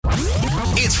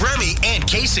It's Remy and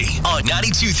Casey on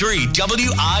 92.3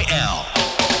 WIL.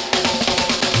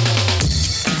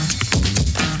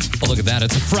 Oh, look at that.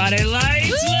 It's a Friday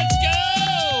light. Let's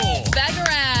go. Back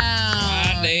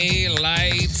around. Friday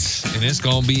light. And it's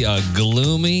going to be a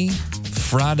gloomy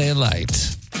Friday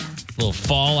light. Little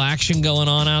fall action going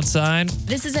on outside.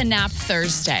 This is a nap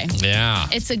Thursday. Yeah.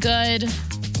 It's a good,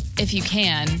 if you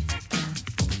can,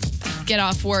 get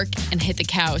off work and hit the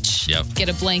couch. Yep. Get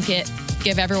a blanket.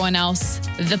 Give everyone else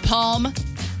the palm.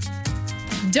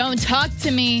 Don't talk to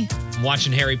me. I'm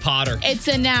watching Harry Potter. It's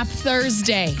a nap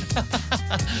Thursday.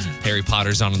 Harry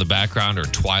Potter's on in the background, or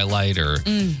Twilight, or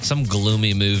some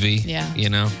gloomy movie. Yeah. You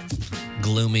know?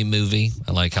 Gloomy movie.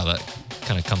 I like how that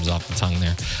kind of comes off the tongue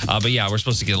there. But yeah, we're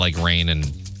supposed to get like rain and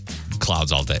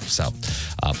clouds all day. So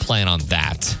plan on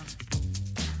that.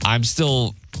 I'm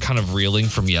still kind of reeling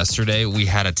from yesterday. We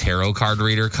had a tarot card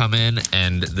reader come in,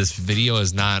 and this video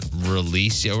is not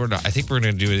released yet. I think we're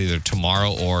going to do it either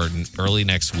tomorrow or early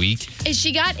next week.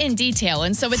 She got in detail,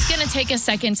 and so it's going to take a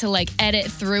second to like edit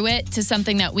through it to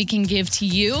something that we can give to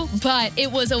you, but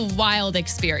it was a wild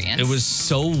experience. It was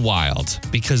so wild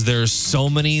because there's so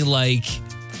many like...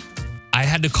 I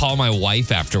had to call my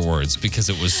wife afterwards because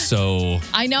it was so...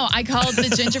 I know. I called the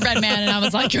gingerbread man and I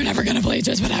was like, you're never going to believe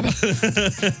just what happened.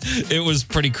 It was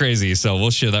pretty crazy. So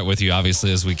we'll share that with you,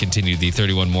 obviously, as we continue the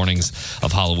 31 mornings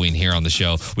of Halloween here on the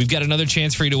show. We've got another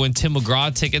chance for you to win Tim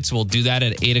McGraw tickets. We'll do that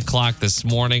at 8 o'clock this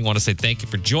morning. Want to say thank you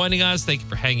for joining us. Thank you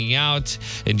for hanging out.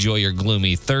 Enjoy your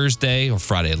gloomy Thursday, or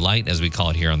Friday light, as we call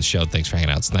it here on the show. Thanks for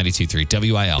hanging out. It's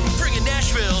 92.3 WIL. Bringing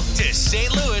Nashville to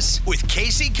St. Louis with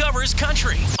Casey Covers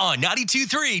Country on 92.3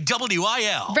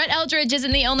 WIL. Brett Eldredge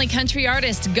isn't the only country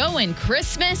artist going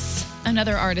Christmas.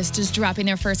 Another artist is dropping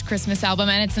their first Christmas album,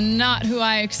 and it's not who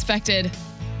I expected.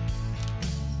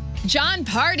 Jon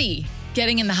Pardi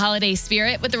getting in the holiday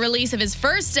spirit with the release of his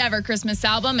first ever Christmas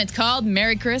album. It's called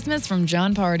Merry Christmas from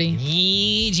Jon Pardi.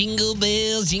 Yeah, jingle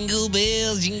bells, jingle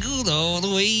all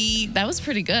the way. That was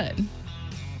pretty good.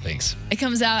 Thanks. It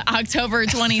comes out October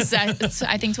 27th,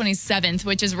 I think 27th,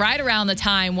 which is right around the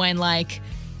time when like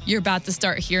you're about to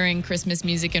start hearing Christmas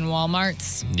music in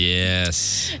Walmarts.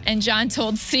 Yes. And John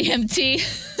told CMT,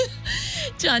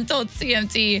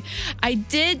 I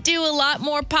did do a lot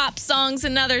more pop songs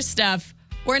and other stuff.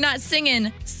 We're not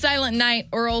singing Silent Night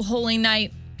or Old Holy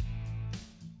Night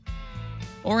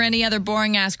or any other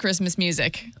boring ass Christmas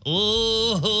music.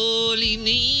 Oh, holy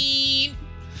night.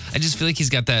 I just feel like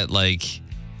he's got that, like,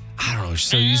 I don't know,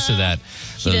 so used to that.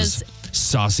 Those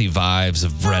saucy vibes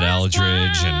of Brett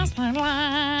Eldredge. And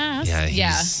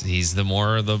yeah, he's the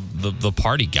more the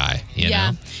party guy, you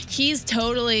know? He's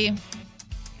totally,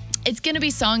 it's going to be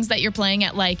songs that you're playing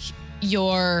at like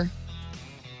your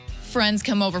friends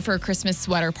come over for a Christmas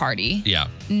sweater party. Yeah.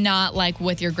 Not like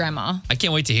with your grandma. I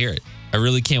can't wait to hear it. I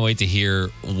really can't wait to hear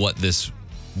what this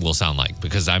will sound like,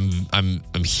 because I'm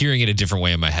hearing it a different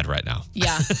way in my head right now.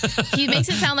 Yeah. He makes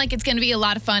it sound like it's going to be a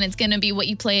lot of fun. It's going to be what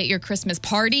you play at your Christmas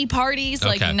parties,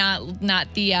 like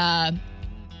not the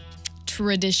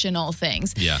traditional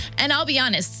things. Yeah. And I'll be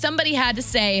honest, somebody had to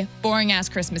say boring ass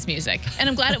Christmas music. And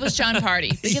I'm glad it was Jon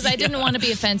Pardi because I didn't want to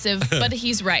be offensive, but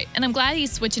he's right. And I'm glad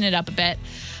he's switching it up a bit.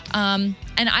 And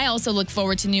I also look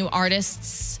forward to new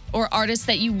artists or artists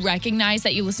that you recognize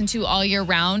that you listen to all year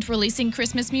round releasing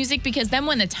Christmas music, because then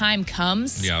when the time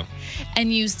comes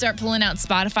and you start pulling out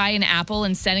Spotify and Apple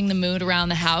and setting the mood around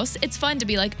the house, it's fun to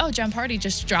be like, oh, Jon Pardi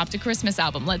just dropped a Christmas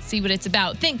album. Let's see what it's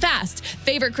about. Think fast.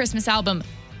 Favorite Christmas album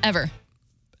ever?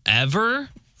 Ever?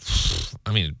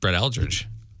 I mean, Brett Eldredge.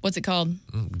 What's it called?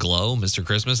 Glow, Mr.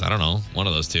 Christmas? I don't know. One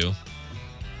of those two.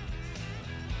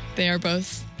 They are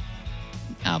both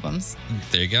albums.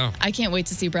 There you go. I can't wait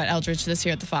to see Brett Eldredge this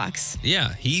year at the Fox.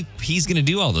 Yeah, he's going to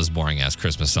do all those boring-ass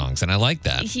Christmas songs, and I like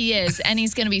that. He is, and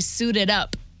he's going to be suited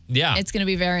up. Yeah. It's going to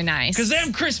be very nice. Because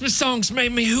them Christmas songs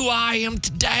made me who I am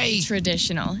today.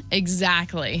 Traditional.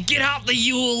 Exactly. Get out the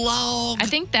Yule log. I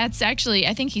think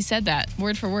he said that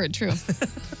word for word. True.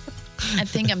 I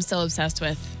think I'm still obsessed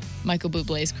with Michael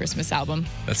Bublé's Christmas album.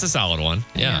 That's a solid one.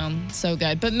 Yeah. So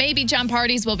good. But maybe Jon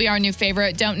Pardi's will be our new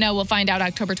favorite. Don't know. We'll find out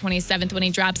October 27th when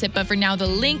he drops it. But for now, the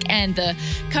link and the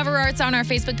cover art's on our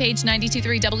Facebook page,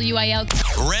 92.3 WIL.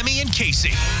 Remy and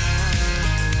Casey.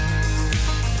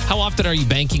 How often are you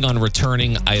banking on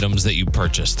returning items that you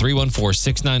purchase?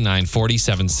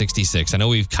 314-699-4766. I know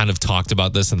we've kind of talked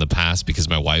about this in the past because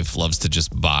my wife loves to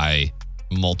just buy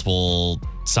multiple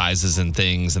sizes and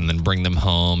things and then bring them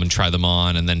home and try them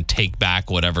on and then take back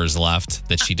whatever's left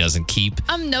that she doesn't keep.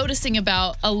 I'm noticing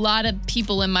about a lot of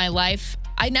people in my life,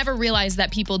 I never realized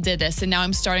that people did this, and now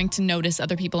I'm starting to notice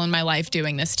other people in my life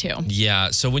doing this too. Yeah.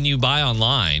 So when you buy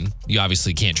online, you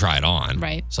obviously can't try it on.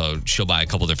 Right. So she'll buy a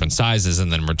couple different sizes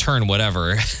and then return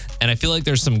whatever. And I feel like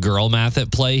there's some girl math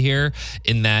at play here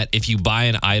in that if you buy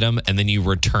an item and then you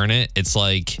return it, it's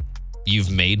like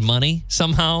you've made money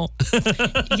somehow.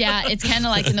 Yeah, it's kind of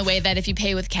like in the way that if you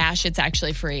pay with cash, it's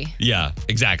actually free. Yeah,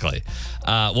 exactly.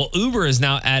 Well, Uber is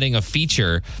now adding a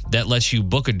feature that lets you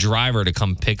book a driver to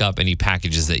come pick up any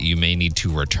packages that you may need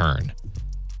to return.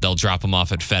 They'll drop them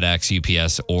off at FedEx,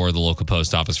 UPS, or the local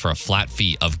post office for a flat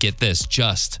fee of, get this,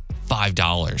 just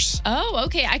 $5. Oh,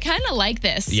 okay. I kind of like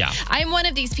this. Yeah. I'm one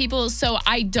of these people, so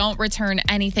I don't return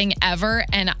anything ever,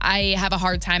 and I have a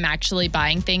hard time actually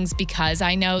buying things because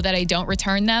I know that I don't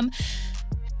return them.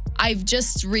 I've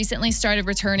just recently started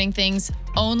returning things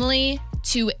only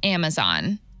to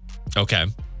Amazon. Okay.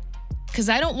 Because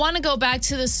I don't want to go back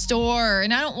to the store,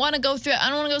 and I don't want to go through, I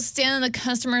don't want to go stand in the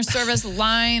customer service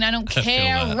line. I don't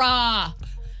care.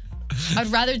 I'd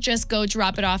rather just go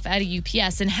drop it off at a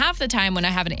UPS. And half the time when I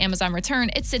have an Amazon return,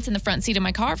 it sits in the front seat of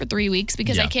my car for 3 weeks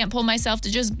because I can't pull myself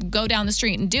to just go down the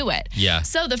street and do it. Yeah.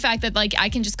 So the fact that like I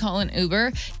can just call an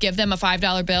Uber, give them a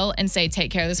 $5 bill and say,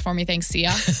 take care of this for me. Thanks. See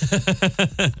ya.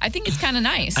 I think it's kind of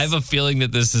nice. I have a feeling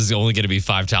that this is only going to be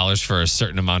 $5 for a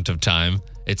certain amount of time.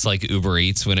 It's like Uber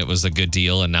Eats when it was a good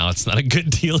deal and now it's not a good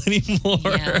deal anymore.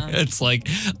 Yeah. It's like,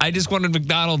 I just wanted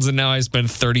McDonald's and now I spend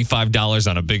 $35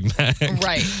 on a Big Mac.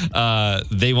 Right.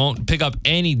 They won't pick up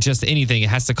anything. It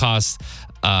has to cost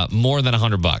more than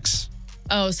 $100.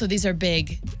 Oh, so these are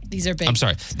big. These are big. I'm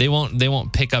sorry. They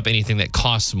won't pick up anything that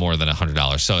costs more than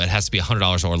 $100. So it has to be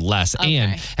 $100 or less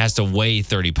and has to weigh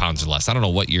 30 pounds or less. I don't know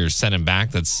what you're sending back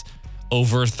that's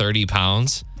over 30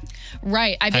 pounds.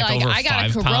 Right. I'd be Heck, like, I got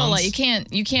a Corolla.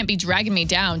 pounds? You can't be dragging me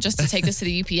down just to take this to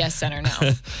the UPS center now.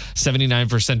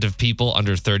 79% of people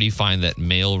under 30 find that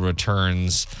mail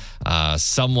returns are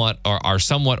somewhat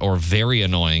or very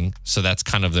annoying. So that's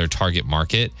kind of their target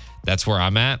market. That's where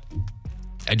I'm at.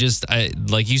 I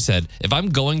like you said, if I'm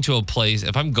going to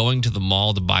the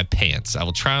mall to buy pants, I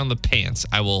will try on the pants.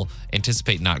 I will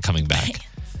anticipate not coming back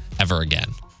ever again.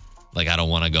 Like, I don't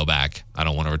want to go back. I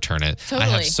don't want to return it.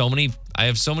 Totally. I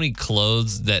have so many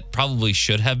clothes that probably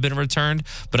should have been returned,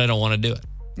 but I don't want to do it.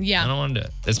 Yeah. I don't want to do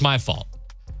it. It's my fault.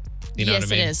 You know what I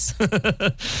mean? Yes, it is.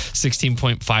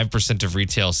 16.5% of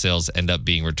retail sales end up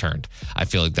being returned. I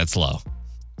feel like that's low.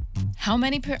 How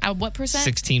many? What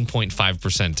percent?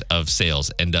 16.5% of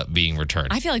sales end up being returned.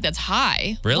 I feel like that's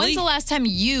high. Really? When's the last time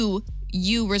you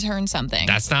returned something?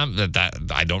 That's not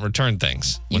that I don't return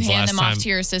things. You hand them off to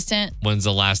your assistant? When's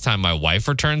the last time my wife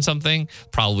returned something?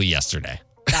 Probably yesterday.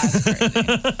 That's crazy.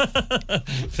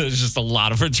 There's just a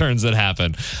lot of returns that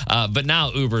happen. But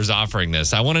now Uber's offering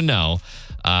this. I want to know,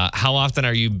 how often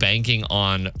are you banking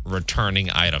on returning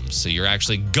items? So you're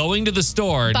actually going to the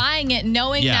store. Buying it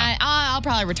knowing that, I'll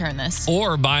probably return this.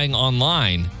 Or buying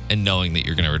online and knowing that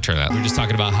you're going to return that. We're just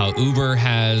talking about how Uber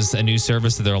has a new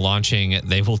service that they're launching.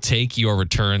 They will take your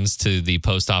returns to the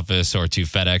post office or to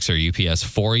FedEx or UPS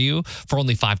for you for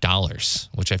only $5,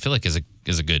 which I feel like is a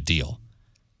good deal.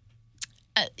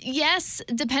 Yes,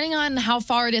 depending on how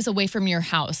far it is away from your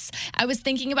house. I was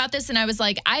thinking about this and I was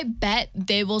like, I bet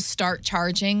they will start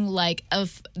charging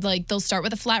they'll start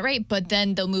with a flat rate, but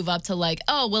then they'll move up to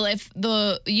if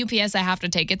the UPS I have to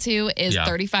take it to is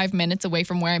 35 minutes away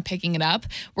from where I'm picking it up,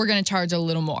 we're going to charge a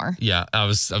little more. Yeah, I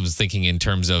was thinking in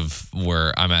terms of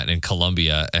where I'm at in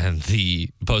Columbia and the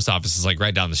post office is like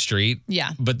right down the street.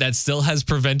 Yeah. But that still has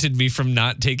prevented me from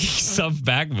not taking stuff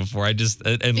back before.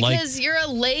 Because you're a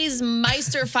Lay's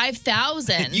Meister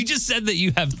 5000. You just said that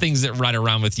you have things that ride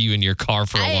around with you in your car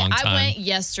for a long time. I went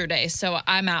yesterday, so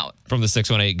I'm out. From the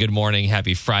 618, good morning.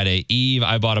 Happy Friday Eve.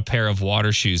 I bought a pair of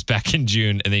water shoes back in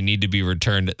June and they need to be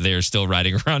returned. They're still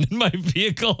riding around in my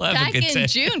vehicle. Back in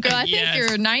June, girl. I think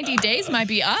your 90 days might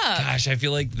be up. Gosh, I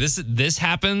feel like this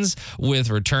happens with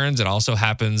returns. It also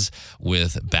happens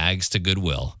with bags to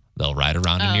Goodwill. They'll ride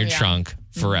around in your trunk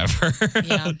forever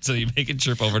until you make a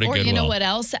trip over to Goodwill. Or you know what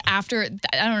else? I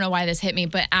don't know why this hit me,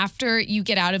 but after you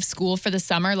get out of school for the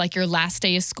summer, like your last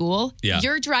day of school,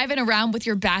 you're driving around with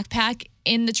your backpack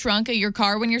in the trunk of your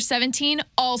car when you're 17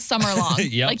 all summer long.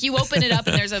 Yep. Like you open it up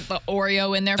and there's a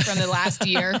Oreo in there from the last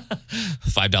year.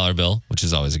 $5 bill, which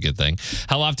is always a good thing.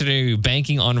 How often are you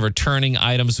banking on returning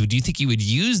items? Do you think you would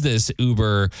use this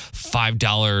Uber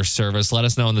 $5 service? Let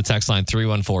us know on the text line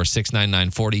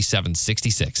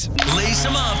 314-699-4766. Lace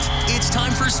them up. It's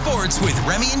time for sports with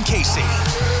Remy and Casey.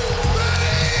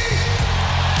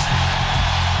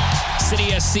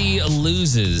 City SC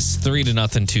loses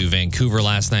 3-0 to Vancouver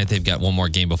last night. They've got one more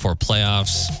game before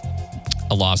playoffs.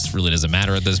 a loss really doesn't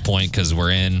matter at this point because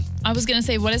we're in. I was going to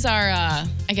say, what is our,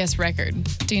 record?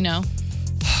 Do you know?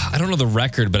 I don't know the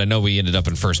record, but I know we ended up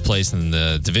in first place in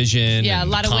the division. Yeah, a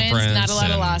lot of wins, not a lot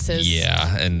of losses.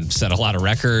 Yeah, and set a lot of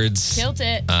records. Killed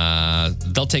it.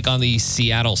 They'll take on the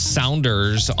Seattle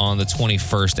Sounders on the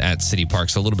 21st at City Park,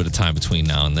 so a little bit of time between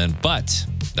now and then, but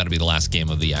that'll be the last game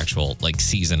of the actual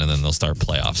season, and then they'll start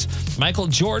playoffs. Michael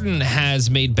Jordan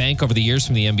has made bank over the years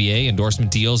from the NBA,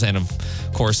 endorsement deals, and of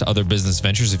course, other business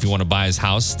ventures. If you want to buy his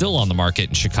house, still on the market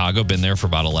in Chicago, been there for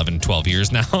about 11, 12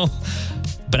 years now.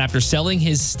 But after selling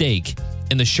his stake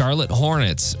in the Charlotte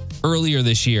Hornets earlier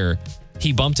this year,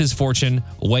 he bumped his fortune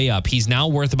way up. He's now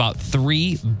worth about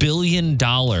 $3 billion,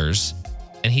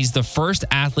 and he's the first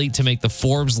athlete to make the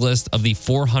Forbes list of the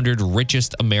 400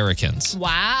 richest Americans.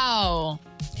 Wow.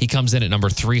 He comes in at number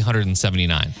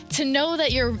 379. To know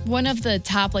that you're one of the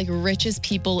top richest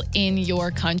people in your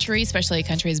country, especially a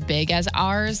country as big as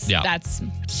ours, that's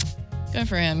good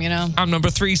for him, I'm number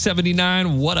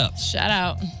 379. What up? Shout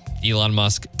out. Elon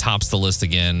Musk tops the list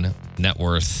again. Net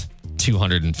worth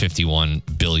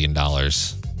 $251 billion.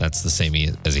 That's the same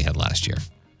as he had last year.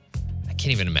 I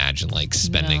can't even imagine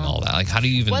spending all that. How do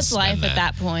you even What's spend life at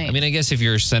that point? I mean, I guess if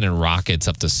you're sending rockets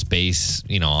up to space,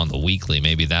 on the weekly,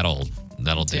 maybe that'll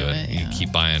do it. You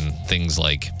keep buying things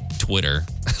like Twitter.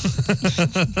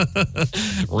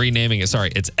 Renaming it.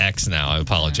 Sorry, it's X now. I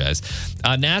apologize.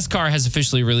 NASCAR has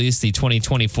officially released the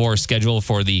 2024 schedule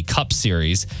for the Cup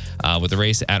Series with the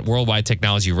race at Worldwide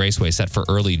Technology Raceway set for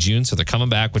early June. So they're coming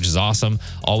back, which is awesome.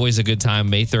 Always a good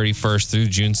time. May 31st through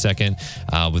June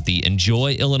 2nd with the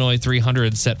Enjoy Illinois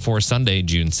 300 set for Sunday,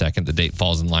 June 2nd. The date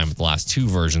falls in line with the last two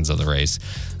versions of the race.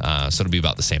 So it'll be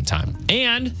about the same time.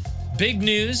 And big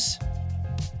news.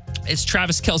 It's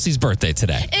Travis Kelce's birthday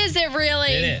today. Is it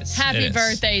really? It is. Happy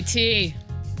birthday,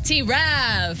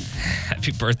 T-Rav.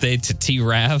 Happy birthday to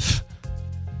T-Rav.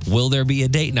 Will there be a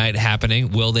date night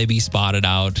happening? Will they be spotted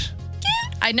out?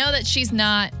 I know that she's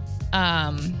not,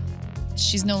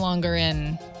 she's no longer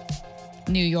in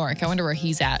New York. I wonder where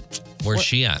he's at. Where's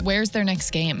she at? Where's their next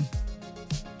game?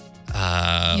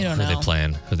 You don't know.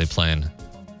 Who they playing?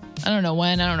 I don't know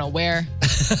when. I don't know where.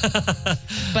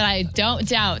 But I don't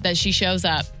doubt that she shows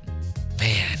up.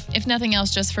 Man. If nothing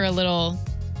else, just for a little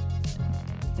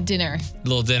dinner.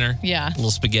 Little dinner? Yeah.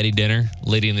 Little spaghetti dinner,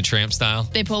 Lady and the Tramp style.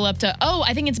 They pull up to,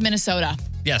 I think it's Minnesota.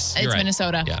 Yes, It's right.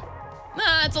 Minnesota. Yeah.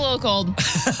 It's a little cold.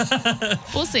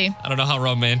 We'll see. I don't know how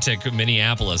romantic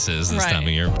Minneapolis is this time of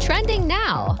year. Trending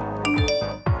now.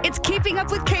 It's Keeping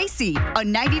Up with Casey on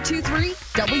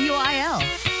 92.3 WIL.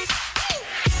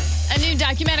 A new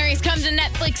documentary has come to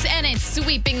Netflix and it's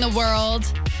sweeping the world.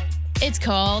 It's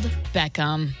called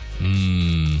Beckham.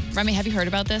 Remy, have you heard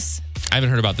about this? I haven't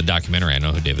heard about the documentary. I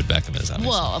know who David Beckham is, obviously.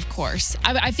 Well, of course.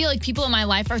 I feel like people in my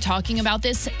life are talking about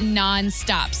this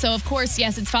nonstop. So, of course,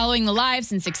 yes, it's following the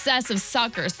lives and success of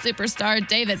soccer superstar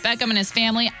David Beckham and his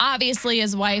family. Obviously,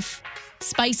 his wife,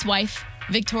 Spice wife,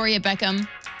 Victoria Beckham,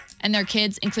 and their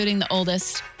kids, including the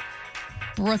oldest,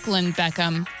 Brooklyn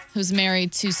Beckham, who's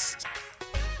married to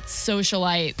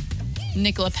socialite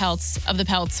Nicola Peltz of the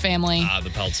Peltz family. The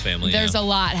Peltz family. There's a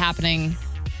lot happening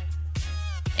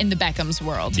in the Beckham's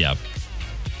world. Yeah.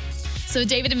 So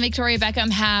David and Victoria Beckham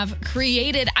have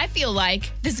created, I feel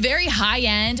like, this very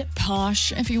high-end,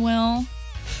 posh, if you will,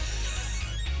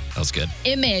 That was good.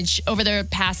 image over their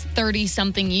past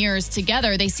 30-something years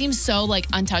together. They seem so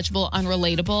untouchable,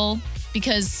 unrelatable,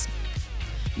 because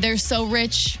they're so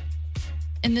rich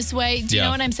in this way. Do you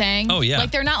know what I'm saying? Oh, yeah.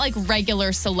 They're not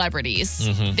regular celebrities.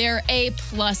 They're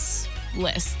A-plus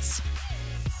lists.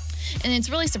 And it's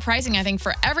really surprising, I think,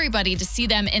 for everybody to see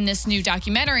them in this new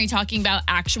documentary talking about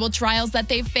actual trials that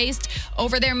they've faced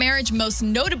over their marriage. Most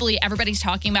notably, everybody's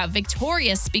talking about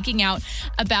Victoria speaking out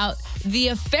about the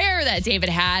affair that David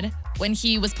had when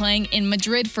he was playing in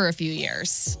Madrid for a few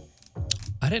years.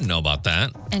 I didn't know about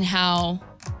that. And how...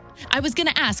 I was going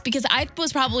to ask because I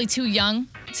was probably too young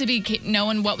to be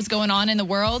knowing what was going on in the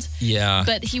world. Yeah.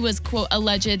 But he was, quote,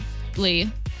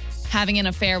 allegedly having an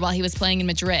affair while he was playing in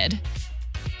Madrid.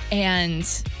 And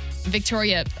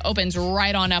Victoria opens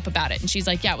right on up about it. And she's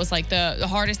like, yeah, it was the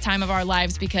hardest time of our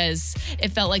lives because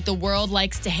it felt like the world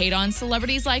likes to hate on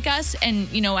celebrities like us. And,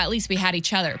 at least we had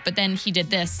each other. But then he did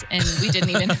this and we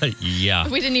didn't even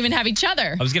we didn't even have each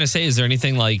other. I was going to say, is there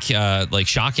anything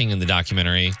shocking in the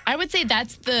documentary? I would say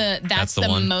that's the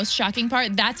one. most shocking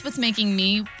part. That's what's making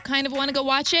me kind of want to go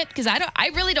watch it because I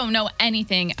really don't know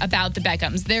anything about the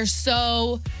Beckhams. They're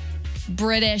so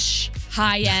British,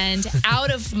 high-end,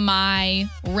 out of my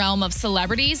realm of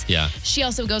celebrities. Yeah. She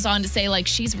also goes on to say,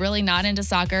 she's really not into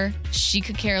soccer. She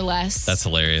could care less. That's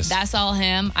hilarious. That's all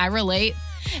him. I relate.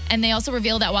 And they also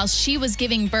revealed that while she was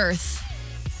giving birth,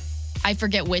 I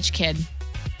forget which kid,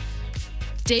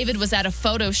 David was at a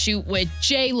photo shoot with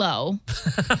J-Lo.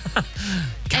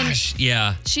 Gosh,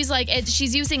 yeah. She's like,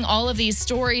 she's using all of these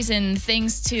stories and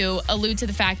things to allude to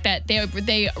the fact that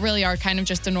they really are kind of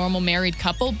just a normal married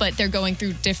couple, but they're going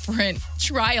through different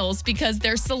trials because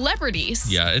they're celebrities.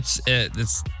 Yeah, it's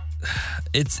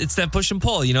that push and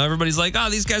pull. You know, everybody's like, oh,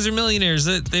 these guys are millionaires.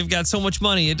 They've got so much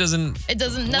money. Nothing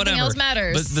else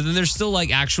matters. But then there's still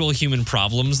like actual human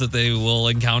problems that they will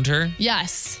encounter.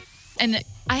 Yes. And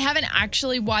I haven't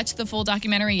actually watched the full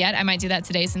documentary yet. I might do that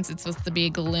today since it's supposed to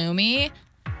be gloomy.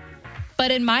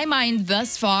 But in my mind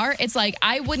thus far, it's like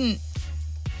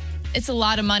it's a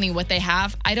lot of money what they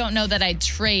have. I don't know that I'd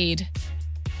trade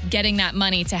getting that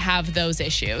money to have those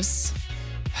issues.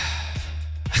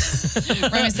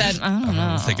 Remy said, I don't know.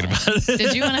 I'm thinking about it.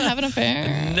 Did you want to have an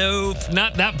affair? Nope,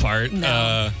 not that part.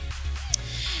 No.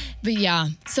 But yeah,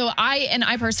 so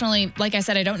I personally, like I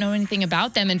said, I don't know anything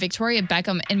about them. And Victoria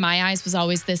Beckham, in my eyes, was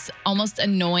always this almost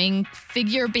annoying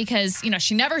figure because, you know,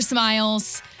 she never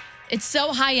smiles. It's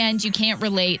so high end, you can't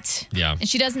relate. Yeah. And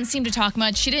she doesn't seem to talk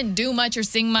much. She didn't do much or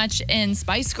sing much in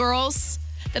Spice Girls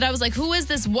that I was like, who is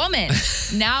this woman?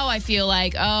 Now I feel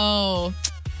like, oh,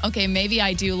 okay, maybe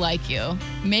I do like you.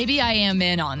 Maybe I am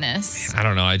in on this. I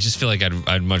don't know. I just feel like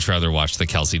I'd much rather watch the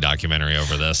Kelsey documentary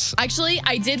over this. Actually,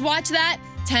 I did watch that.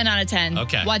 10 out of 10.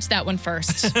 Okay. Watch that one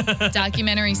first.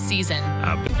 Documentary season.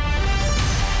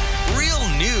 Real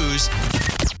news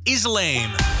is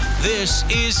lame. This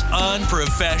is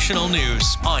Unprofessional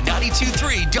News on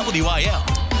 92.3 WIL.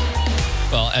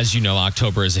 Well, as you know,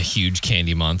 October is a huge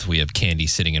candy month. We have candy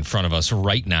sitting in front of us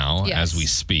right now as we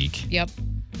speak. Yep.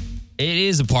 It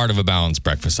is a part of a balanced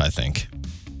breakfast, I think.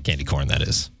 Candy corn, that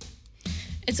is.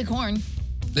 It's a corn.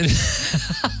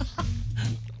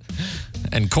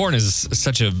 And corn is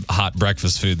such a hot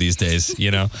breakfast food these days,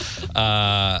 you know.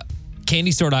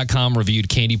 CandyStore.com reviewed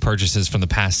candy purchases from the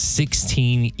past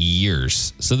 16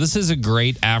 years. So this is a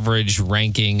great average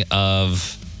ranking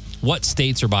of what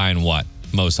states are buying what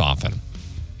most often.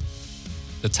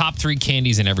 The top 3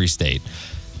 candies in every state.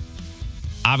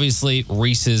 Obviously,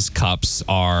 Reese's Cups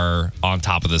are on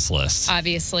top of this list.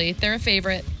 Obviously, they're a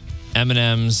favorite.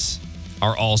 M&M's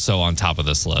are also on top of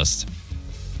this list.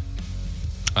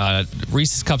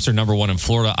 Reese's Cups are number 1 in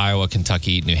Florida, Iowa,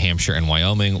 Kentucky, New Hampshire, and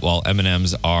Wyoming, while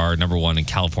M&M's are number 1 in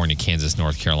California, Kansas,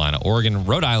 North Carolina, Oregon,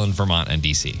 Rhode Island, Vermont, and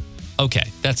D.C. Okay,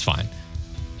 that's fine.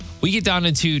 We get down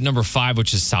into number 5,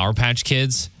 which is Sour Patch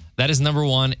Kids. That is number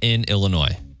 1 in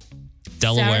Illinois,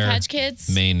 Delaware, Sour Patch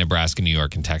Kids? Maine, Nebraska, New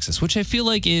York, and Texas, which I feel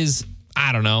like is,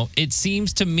 I don't know, it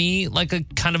seems to me like a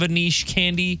kind of a niche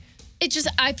candy.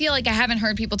 I feel like I haven't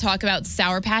heard people talk about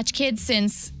Sour Patch Kids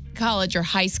since college or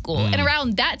high school. And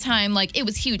around that time, like, it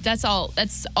was huge. That's all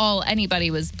anybody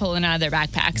was pulling out of their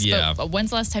backpacks. Yeah. But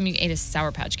when's the last time you ate a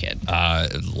Sour Patch Kid?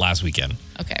 Last weekend.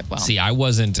 Okay, well. See, I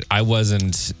wasn't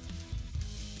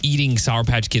eating Sour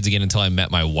Patch Kids again until I met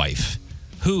my wife,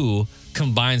 who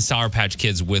combines Sour Patch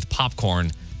Kids with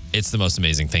popcorn. It's the most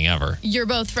amazing thing ever. You're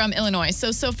both from Illinois,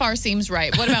 so far seems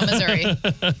right. What about Missouri?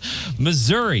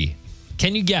 Missouri.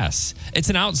 Can you guess? It's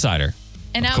an outsider.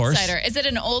 An of course. outsider. Is it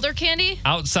an older candy?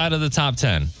 Outside of the top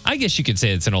 10. I guess you could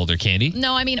say it's an older candy.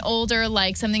 No, I mean older,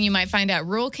 like something you might find at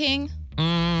Rural King.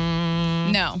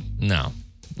 No.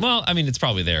 Well, I mean, it's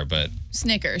probably there, but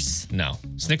Snickers. no.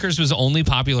 Snickers was only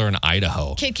popular in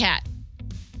Idaho. Kit Kat.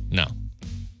 No.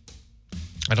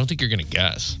 I don't think you're going to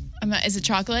guess. Is it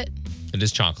chocolate? It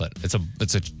is chocolate.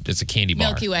 It's a candy bar.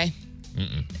 Milky Way.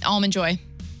 Almond Joy.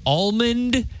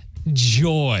 Almond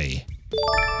Joy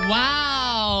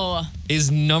Wow.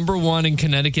 is number 1 in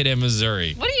Connecticut and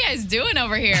Missouri. What are you guys doing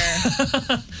over here?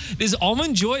 Is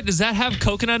Almond Joy, does that have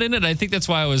coconut in it? I think that's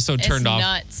why I was so turned off.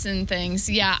 Nuts and things.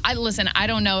 Yeah. I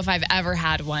don't know if I've ever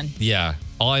had one. Yeah.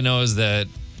 All I know is that,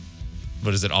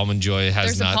 what is it? Almond Joy has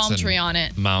There's nuts. a palm and tree on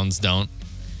it. Mounds don't.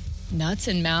 Nuts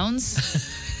and Mounds?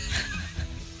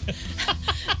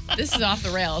 This is off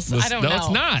the rails. I don't know. No, it's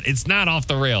not. It's not off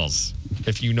the rails.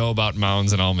 If you know about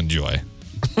Mounds and Almond Joy.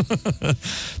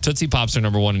 Tootsie Pops are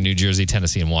number 1 in New Jersey,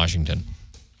 Tennessee, and Washington.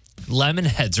 Lemon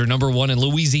Heads are number 1 in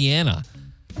Louisiana.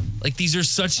 Like, these are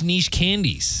such niche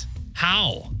candies.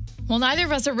 How? Well, neither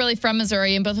of us are really from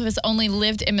Missouri, and both of us only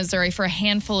lived in Missouri for a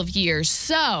handful of years.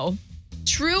 So,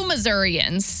 true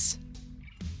Missourians,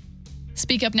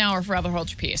 speak up now or forever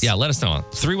hold your peace. Yeah, let us know.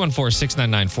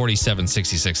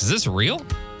 314-699-4766. Is this real?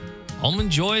 Almond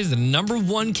Joy is the number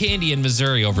 1 candy in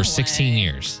Missouri over 16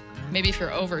 years. Maybe if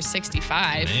you're over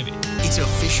 65. Maybe. It's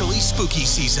officially spooky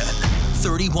season.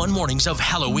 31 mornings of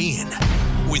Halloween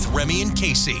with Remy and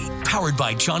Casey, powered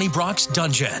by Johnny Brock's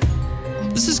Dungeon.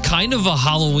 This is kind of a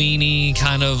Halloween-y,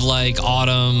 kind of like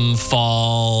autumn,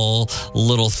 fall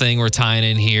little thing we're tying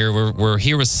in here. We're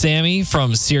here with Sammy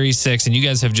from Series 6, and you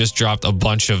guys have just dropped a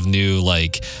bunch of new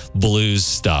like blues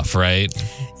stuff, right?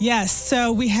 Yes.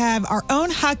 So we have our own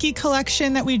hockey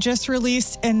collection that we just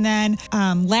released. And then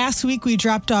last week we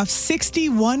dropped off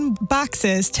 61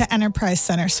 boxes to Enterprise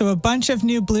Center. So a bunch of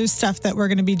new blues stuff that we're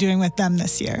going to be doing with them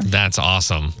this year. That's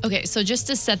awesome. Okay, so just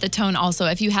to set the tone also,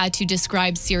 if you had to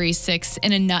describe Series 6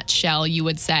 in a nutshell, you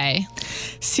would say?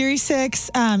 Series 6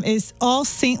 is all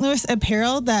St. Louis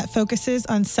apparel that focuses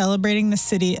on celebrating the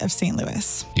city of St.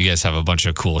 Louis. You guys have a bunch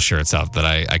of cool shirts out that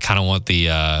I kind of want the,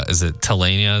 is it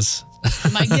Telena's?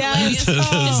 Mike Yes.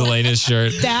 Telena's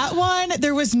shirt. That one,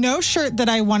 there was no shirt that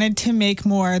I wanted to make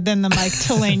more than the Mike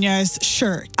Telena's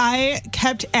shirt. I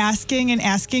kept asking and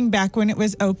asking back when it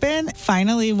was open.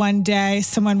 Finally, one day,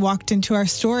 someone walked into our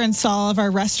store and saw all of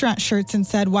our restaurant shirts and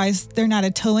said, why is there not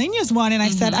a Telena's one? And I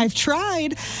said, I've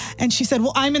tried. And she said,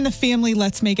 well, I'm in the family.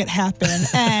 Let's make it happen.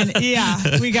 And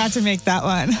yeah, we got to make that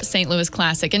one. St. Louis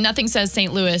classic. And nothing says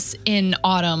St. Louis in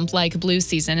autumn like blues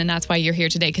season. And that's why you're here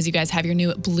today, because you guys have your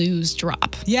new blues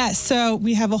drop. Yes, so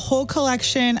we have a whole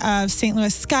collection of St.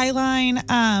 Louis skyline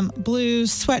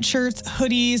blues sweatshirts,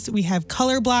 hoodies. We have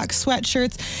color block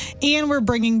sweatshirts, and we're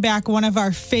bringing back one of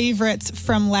our favorites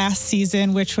from last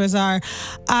season, which was our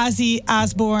Ozzy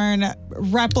Osbourne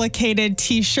replicated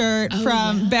T-shirt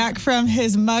back from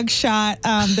his mugshot.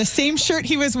 The same shirt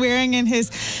he was wearing in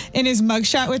his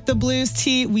mugshot with the blues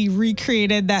tee. We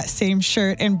recreated that same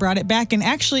shirt and brought it back. And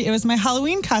actually, it was my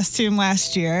Halloween costume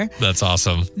last year. That's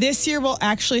awesome. This year, we'll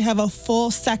actually have a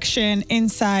full section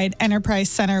inside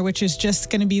Enterprise Center, which is just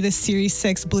going to be the Series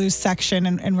 6 blues section,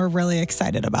 and we're really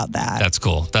excited about that. That's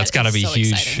cool. That's got to be so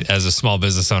huge exciting. as a small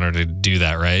business owner to do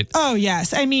that, right? Oh,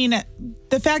 yes. I mean,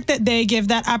 the fact that they give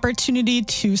that opportunity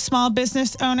to small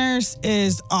business owners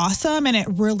is awesome, and it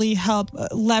really helped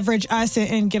leverage us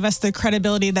and give us the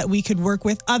credibility that we could work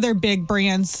with other big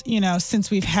brands, since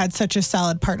we've had such a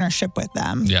solid partnership with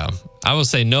them. Yeah. I will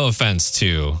say no offense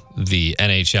to the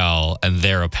NHL and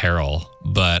their apparel,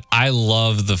 but I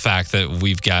love the fact that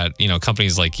we've got,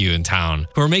 companies like you in town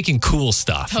who are making cool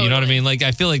stuff. Totally. You know what I mean? Like,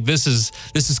 I feel like this is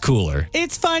cooler.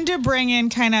 It's fun to bring in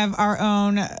kind of our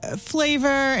own flavor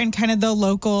and kind of the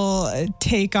local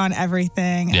take on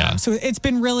everything. Yeah. So it's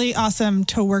been really awesome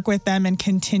to work with them and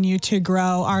continue to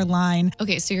grow our line.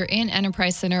 Okay, so you're in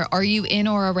Enterprise Center. Are you in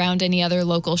or around any other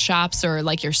local shops or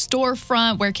like your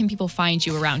storefront? Where can people find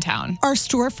you around town? Our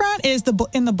storefront is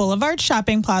in the Boulevard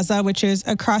Shopping Plaza, which is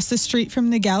across the street from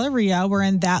the Galleria. We're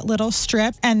in that little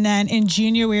strip. And then in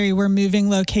January, we're moving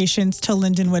locations to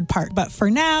Lindenwood Park. But for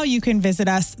now, you can visit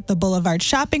us at the Boulevard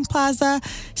Shopping Plaza,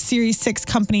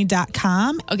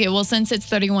 series6company.com. Okay, well, since it's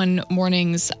 31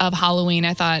 mornings of Halloween,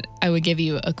 I thought I would give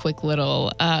you a quick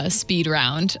little speed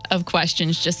round of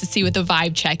questions just to see what the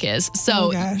vibe check is.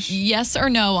 So, yes or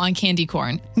no on candy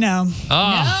corn? No.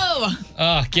 Oh, No.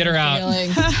 oh, get her out.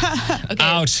 Feeling. Okay.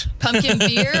 Out. Pumpkin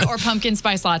beer or pumpkin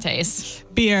spice lattes?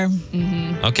 Beer.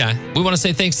 Okay. We want to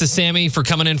say thanks to Sammy for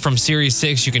coming in from Series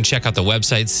 6. You can check out the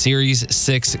website,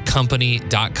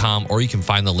 series6company.com, or you can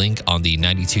find the link on the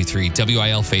 92.3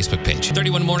 WIL Facebook page.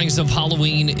 31 Mornings of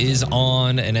Halloween is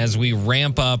on, and as we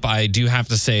ramp up, I do have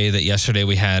to say that yesterday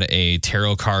we had a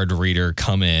tarot card reader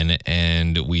come in,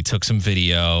 and we took some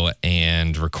video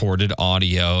and recorded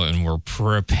audio, and we're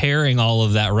preparing all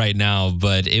of that right now,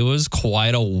 but it was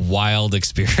quite a wild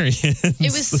experience.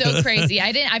 It was so crazy.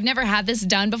 I've never had this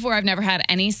done before. I've never had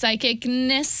any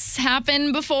psychicness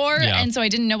happen before. Yeah. And so I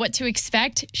didn't know what to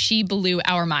expect. She blew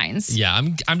our minds. Yeah,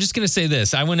 I'm just going to say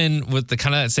this. I went in with the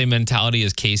kind of that same mentality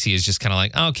as Casey, is just kind of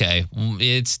like, okay,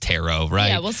 it's tarot, right?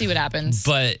 Yeah, we'll see what happens.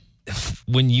 But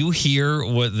when you hear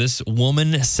what this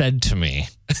woman said to me,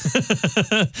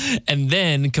 and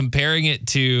then comparing it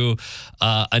to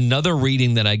another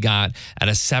reading that I got at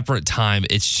a separate time,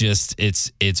 it's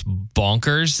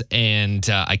bonkers, and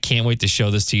I can't wait to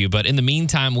show this to you. But in the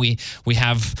meantime, we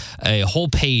have a whole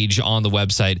page on the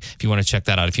website if you want to check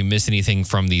that out. If you missed anything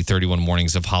from the 31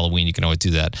 Mornings of Halloween, you can always do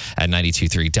that at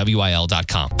 92.3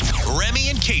 WIL.com. Remy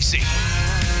and Casey.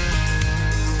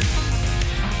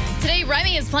 Today,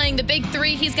 Remy is playing the big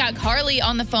three. He's got Carly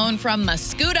on the phone from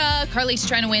Mascoutah. Carly's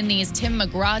trying to win these Tim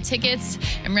McGraw tickets,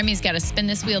 and Remy's got to spin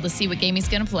this wheel to see what game he's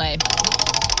going to play.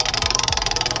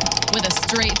 With a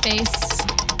straight face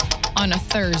on a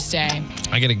Thursday.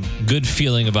 I get a good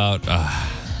feeling about...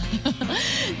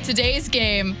 Today's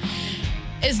game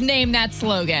is Name That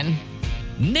Slogan.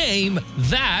 Name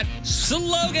that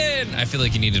slogan. I feel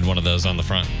like you needed one of those on the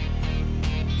front.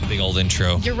 Big old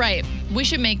intro. You're right. We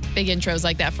should make big intros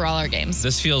like that for all our games.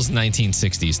 This feels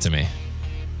 1960s to me.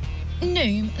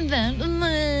 Name that.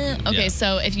 Okay, Yeah.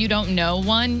 so if you don't know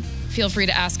one, feel free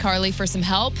to ask Carly for some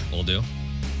help. Will do.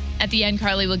 At the end,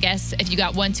 Carly will guess if you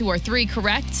got 1, 2, or 3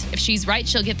 correct. If she's right,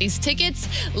 she'll get these tickets.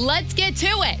 Let's get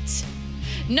to it.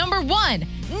 Number 1,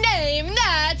 name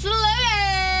that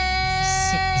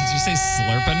slurpin'. Did you say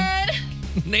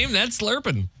slurpin'? Name that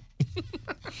slurpin'.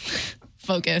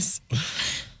 Focus.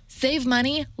 Save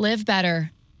money, live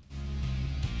better.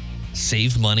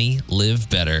 Save money, live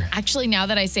better. Actually, now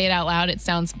that I say it out loud, I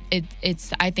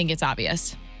think it's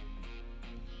obvious.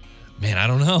 Man, I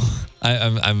don't know.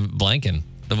 I'm blanking.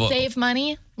 Save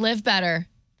money, live better.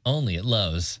 Only at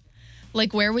Lowe's.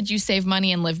 Like, where would you save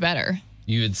money and live better?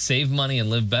 You would save money and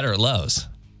live better at Lowe's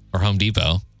or Home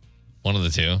Depot. One of the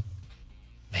two.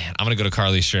 Man, I'm going to go to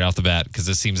Carly straight off the bat because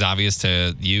this seems obvious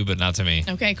to you, but not to me.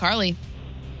 Okay, Carly.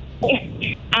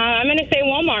 I'm going to say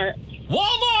Walmart.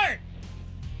 Walmart!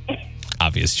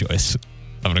 Obvious choice.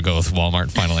 I'm going to go with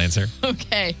Walmart. Final answer.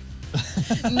 Okay.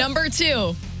 Number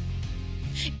 2.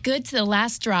 Good to the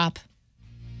last drop.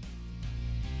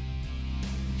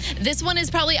 This one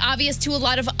is probably obvious to a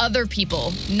lot of other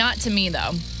people. Not to me,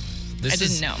 though. I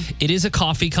didn't know. It is a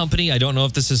coffee company. I don't know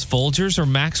if this is Folgers or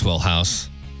Maxwell House.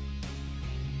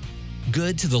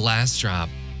 Good to the last drop.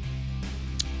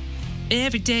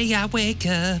 Every day I wake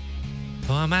up,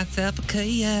 pour myself a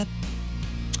cup.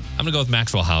 I'm going to go with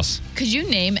Maxwell House. Could you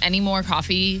name any more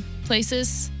coffee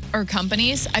places or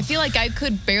companies? I feel like I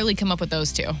could barely come up with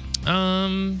those two.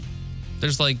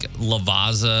 There's like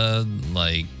Lavazza,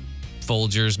 like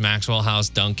Folgers, Maxwell House,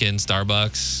 Dunkin',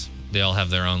 Starbucks. They all have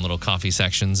their own little coffee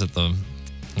sections at the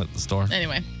store.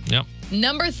 Anyway. Yep.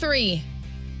 Number 3.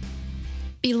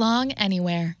 Belong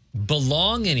anywhere.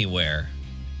 Belong anywhere.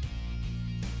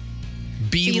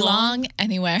 Belong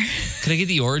anywhere. Can I get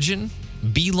the origin?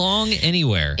 Belong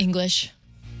anywhere. English.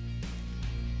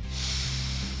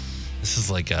 This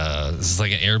is like an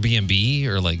Airbnb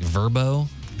or like Verbo.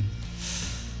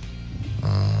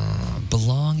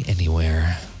 Belong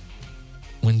anywhere.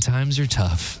 When times are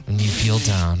tough and you feel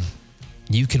down,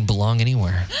 you can belong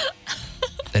anywhere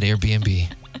at Airbnb.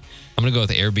 I'm going to go with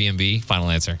Airbnb. Final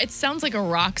answer. It sounds like a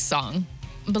rock song.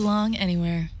 Belong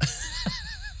anywhere.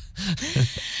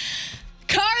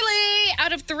 Carly,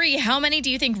 out of 3, how many do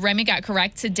you think Remy got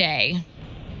correct today?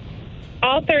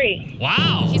 All 3.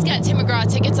 Wow. He's got Tim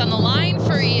McGraw tickets on the line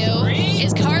for you.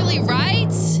 Is Carly right?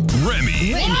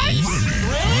 Remy.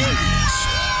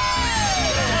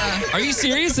 Are you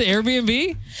serious? The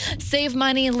Airbnb? Save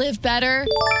money, live better.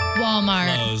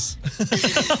 Walmart. Lowe's.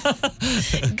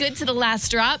 Good to the last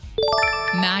drop.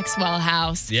 Maxwell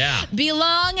House. Yeah.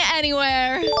 Belong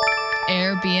anywhere.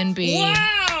 Airbnb.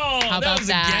 Wow. How about that was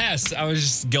that? a guess. I was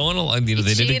just going along. You know,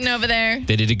 Cheating over there.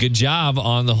 They did a good job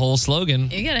on the whole slogan.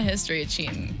 You got a history of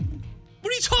cheating.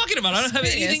 What are you talking about? I don't have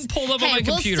anything pulled up on my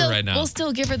computer right now. We'll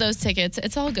still give her those tickets.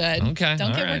 It's all good. Okay.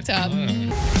 Don't get worked up.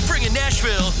 Bringing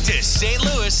Nashville to St.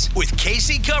 Louis with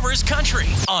Casey Covers Country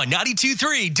on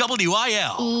 92.3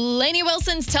 WIL. Lainey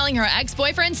Wilson's telling her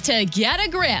ex-boyfriends to get a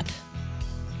grip.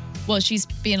 Well, she's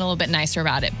being a little bit nicer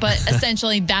about it, but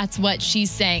essentially that's what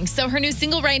she's saying. So her new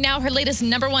single right now, her latest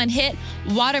 #1 hit,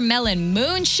 Watermelon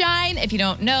Moonshine. If you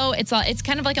don't know, it's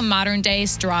kind of like a modern day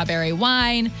strawberry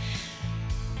wine.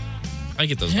 I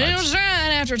get those It vibes. was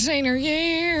right after senior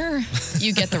year.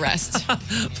 You get the rest.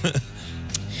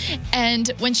 And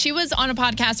when she was on a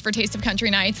podcast for Taste of Country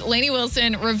Nights, Lainey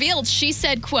Wilson revealed, she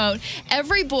said, quote,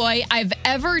 "Every boy I've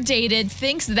ever dated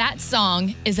thinks that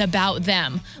song is about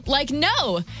them." Like,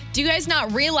 no. Do you guys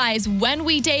not realize when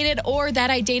we dated or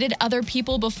that I dated other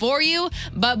people before you?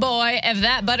 But boy, if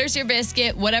that butters your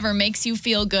biscuit, whatever makes you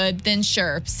feel good, then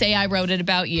sure, say I wrote it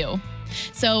about you.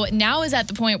 So now is at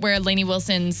the point where Lainey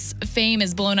Wilson's fame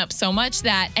is blown up so much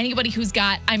that anybody who's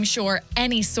got, I'm sure,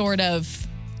 any sort of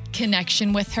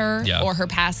connection with her or her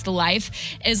past life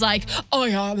is like, oh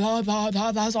yeah,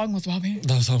 that song was about me.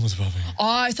 That song was about me. Oh,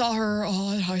 I saw her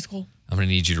at high school. I'm going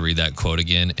to need you to read that quote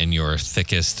again in your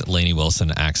thickest Lainey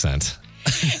Wilson accent.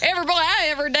 Every boy I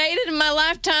ever dated in my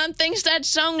lifetime thinks that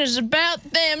song is about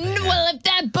them. Well, if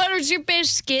that butters your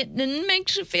biscuit, then it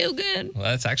makes you feel good. Well,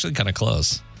 that's actually kind of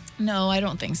close. No, I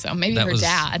don't think so. Maybe her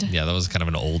dad. Yeah, that was kind of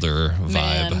an older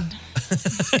vibe.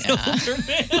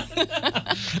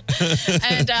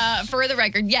 And for the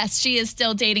record, yes, she is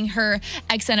still dating her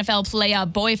ex-NFL player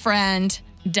boyfriend,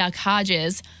 Duck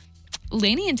Hodges.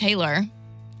 Lainey and Taylor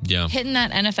hitting that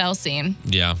NFL scene.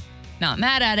 Yeah. Not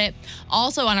mad at it.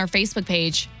 Also on our Facebook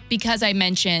page, because I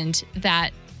mentioned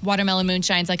that Watermelon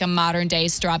Moonshine's like a modern day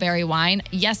strawberry wine.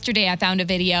 Yesterday, I found a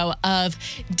video of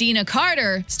Dina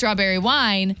Carter, Strawberry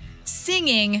Wine,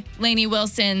 singing Lainey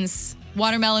Wilson's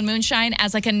Watermelon Moonshine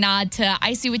as like a nod to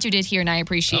I see what you did here and I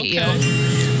appreciate you.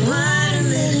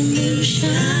 Watermelon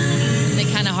moonshine. They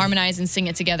kind of harmonize and sing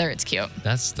it together. It's cute.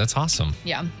 That's awesome.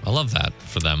 Yeah. I love that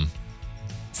for them.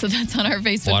 So that's on our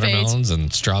Facebook page. Watermelons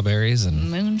and strawberries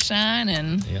and Moonshine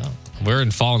and yeah. We're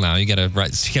in fall now. You gotta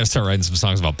start writing some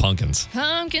songs about pumpkins.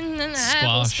 pumpkin and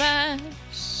apple Squash.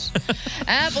 spice.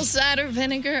 Apple cider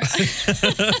vinegar.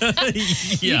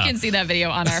 You Yeah. can see that video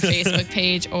on our Facebook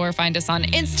page or find us on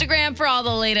Instagram for all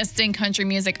the latest in country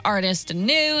music artist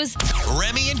news.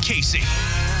 Remy and Casey.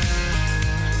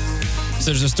 So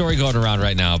there's a story going around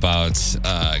right now about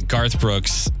Garth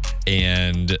Brooks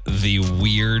and the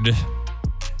weird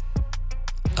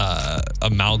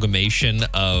amalgamation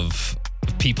of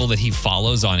people that he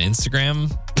follows on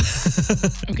Instagram.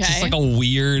 Okay. Just like a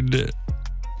weird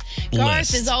Garth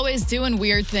list. is always doing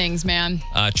weird things, man.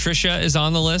 Trisha is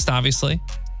on the list, obviously.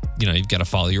 You know, you've got to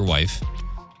follow your wife.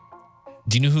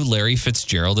 Do you know who Larry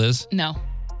Fitzgerald is? No.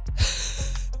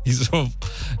 He's a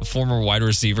former wide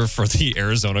receiver for the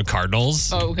Arizona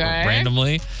Cardinals. Okay.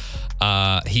 Randomly.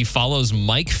 He follows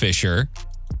Mike Fisher,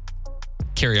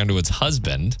 Carrie Underwood's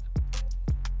husband.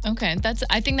 Okay,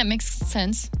 I think that makes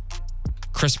sense.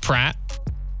 Chris Pratt.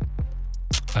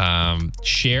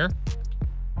 Cher.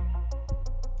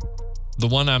 The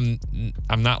one I'm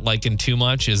not liking too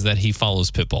much is that he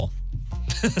follows Pitbull.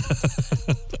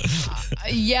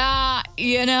 Yeah,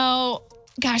 you know,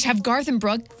 gosh, have Garth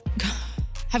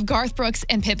Brooks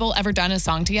and Pitbull ever done a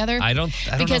song together? I don't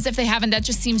Because know. if they haven't, that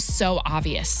just seems so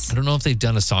obvious. I don't know if they've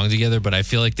done a song together, but I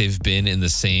feel like they've been in the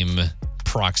same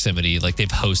proximity, like they've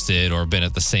hosted or been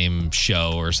at the same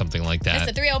show or something like that.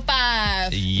 Mr.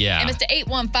 305. Yeah. And Mr.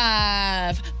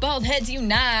 815. Both heads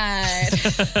unite.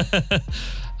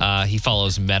 He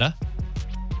follows Meta,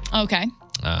 Okay.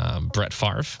 Brett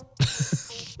Favre,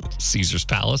 Caesar's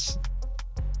Palace.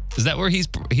 Is that where he's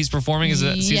performing? Is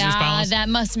it Caesar's Palace? Yeah, that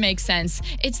must make sense.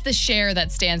 It's the Cher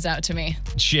that stands out to me.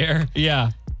 Cher, yeah.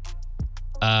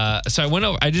 So I went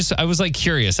over. I was like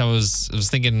curious. I was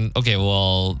thinking, okay,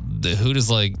 well, who does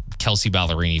like Kelsey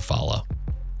Ballerini follow?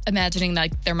 Imagining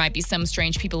like there might be some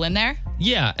strange people in there.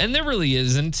 Yeah, and there really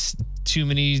isn't too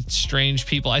many strange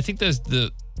people. I think there's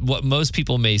what most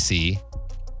people may see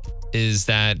is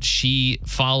that she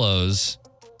follows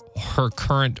her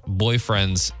current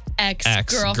boyfriend's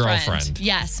Ex-girlfriend.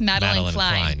 Yes, Madeline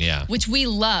Klein. Yeah. Which we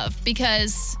love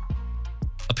because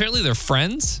Apparently they're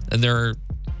friends and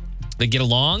they get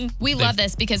along. we love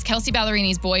this because Kelsey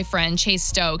Ballerini's boyfriend, Chase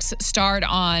Stokes, starred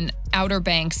on Outer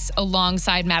Banks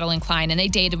alongside Madeline Klein, and they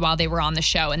dated while they were on the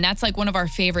show. And that's like one of our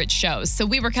favorite shows. So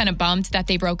we were kind of bummed that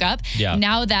they broke up. Yeah.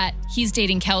 Now that he's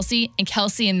dating Kelsey and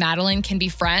Kelsey and Madeline can be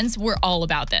friends, we're all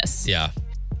about this. Yeah.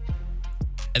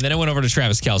 And then I went over to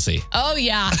Travis Kelce. Oh,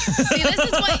 yeah. See, this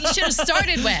is what you should have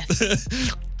started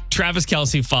with. Travis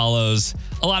Kelce follows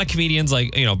a lot of comedians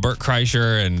like, you know, Bert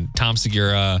Kreischer and Tom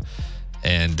Segura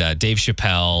and Dave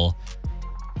Chappelle.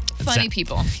 Funny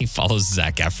people. He follows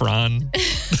Zac Efron.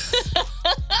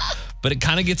 But it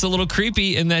kind of gets a little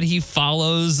creepy in that he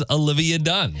follows Olivia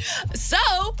Dunn. So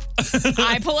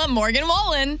I pull up Morgan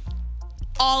Wallen,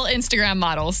 all Instagram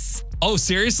models. Oh,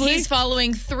 seriously? He's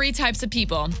following 3 types of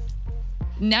people.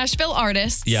 Nashville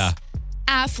artists. Yeah.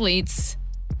 Athletes.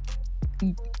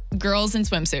 Girls in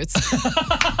swimsuits.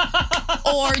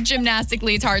 Or gymnastic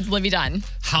leotards, Livy Dunn.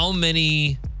 How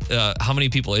many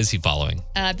people is he following?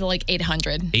 Like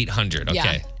 800. 800. Okay.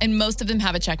 Yeah. And most of them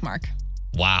have a check mark.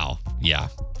 Wow. Yeah.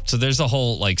 So there's a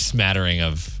whole like smattering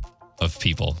of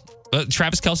people. But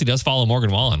Travis Kelce does follow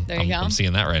Morgan Wallen. There you go. I'm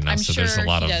seeing that right now. I'm So there's a sure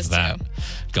lot he of does that too.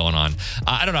 going on.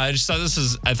 I don't know. I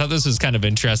thought this was kind of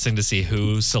interesting to see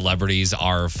who celebrities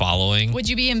are following. Would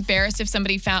you be embarrassed if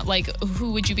somebody found, like,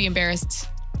 who would you be embarrassed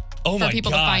Oh for my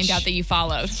people gosh. to find out that you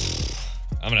followed?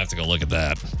 I'm going to have to go look at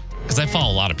that. Because I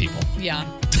follow a lot of people. Yeah.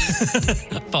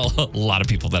 I follow a lot of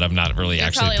people that I'm not really You're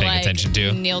actually probably paying like attention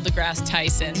to. Neil deGrasse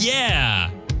Tyson.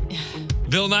 Yeah.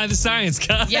 Bill Nye the Science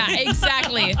Guy. Yeah,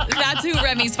 exactly. That's who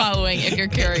Remy's following, if you're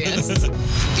curious.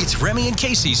 It's Remy and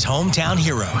Casey's Hometown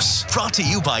Heroes. Brought to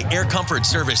you by Air Comfort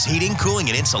Service Heating, Cooling,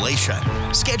 and Insulation.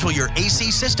 Schedule your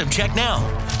AC system check now.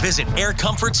 Visit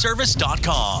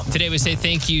aircomfortservice.com. Today we say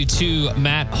thank you to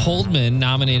Matt Holdman,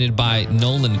 nominated by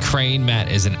Nolan Crane.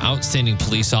 Matt is an outstanding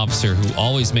police officer who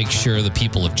always makes sure the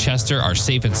people of Chester are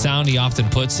safe and sound. He often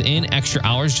puts in extra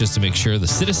hours just to make sure the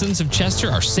citizens of Chester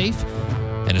are safe,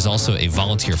 and is also a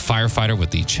volunteer firefighter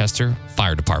with the Chester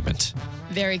Fire Department.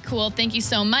 Very cool. Thank you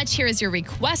so much. Here is your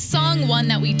request song, one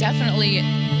that we definitely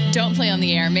don't play on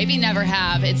the air, maybe never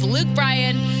have. It's Luke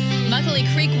Bryan, Muckley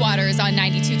Creek Waters on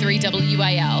 92.3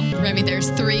 WIL. Remy, there's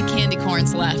 3 candy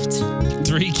corns left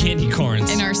 3 candy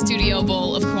corns. in our studio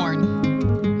bowl of corn.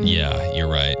 Yeah, you're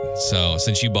right. So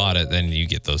since you bought it, then you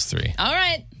get those 3. All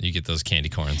right. You get those candy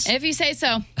corns. If you say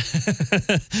so.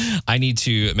 I need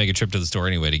to make a trip to the store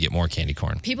anyway to get more candy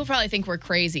corn. People probably think we're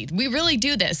crazy. We really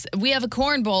do this. We have a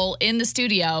corn bowl in the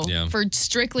studio for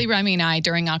strictly Remy and I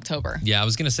during October. Yeah, I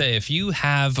was going to say, if you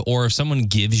have or if someone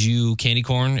gives you candy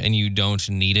corn and you don't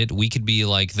need it, we could be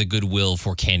like the Goodwill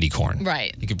for candy corn.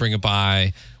 Right. You could bring it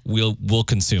by. We'll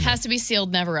consume it. Has to be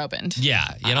sealed, never opened.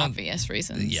 Yeah. Obvious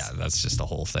reasons. Yeah, that's just the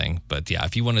whole thing. But yeah,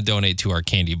 if you want to donate to our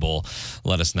candy bowl,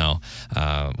 let us know.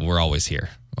 We're always here.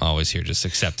 Always here, just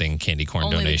accepting candy corn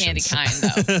donations. Only the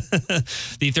candy kind, though.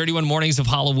 The 31 Mornings of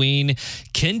Halloween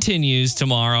continues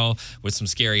tomorrow with some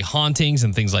scary hauntings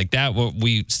and things like that.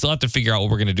 We still have to figure out what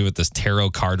we're going to do with this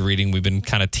tarot card reading. We've been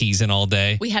kind of teasing all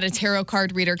day. We had a tarot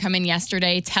card reader come in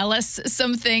yesterday, tell us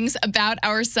some things about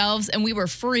ourselves, and we were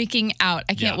freaking out.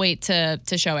 I can't wait to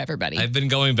show everybody. I've been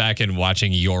going back and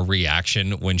watching your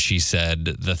reaction when she said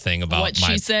the thing about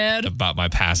about my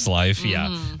past life. Mm.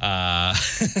 Yeah.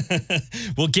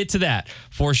 We'll get to that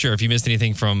for sure. If you missed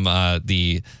anything from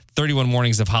the 31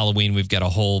 Mornings of Halloween, we've got a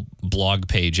whole blog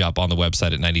page up on the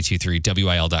website at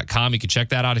 923wil.com. You can check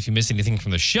that out. If you missed anything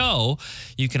from the show,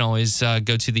 you can always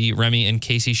go to the Remy and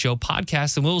Casey Show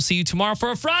podcast, and we'll see you tomorrow for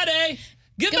a Friday.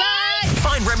 Goodbye.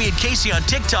 Find Remy and Casey on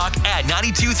TikTok at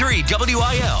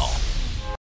 923WIL.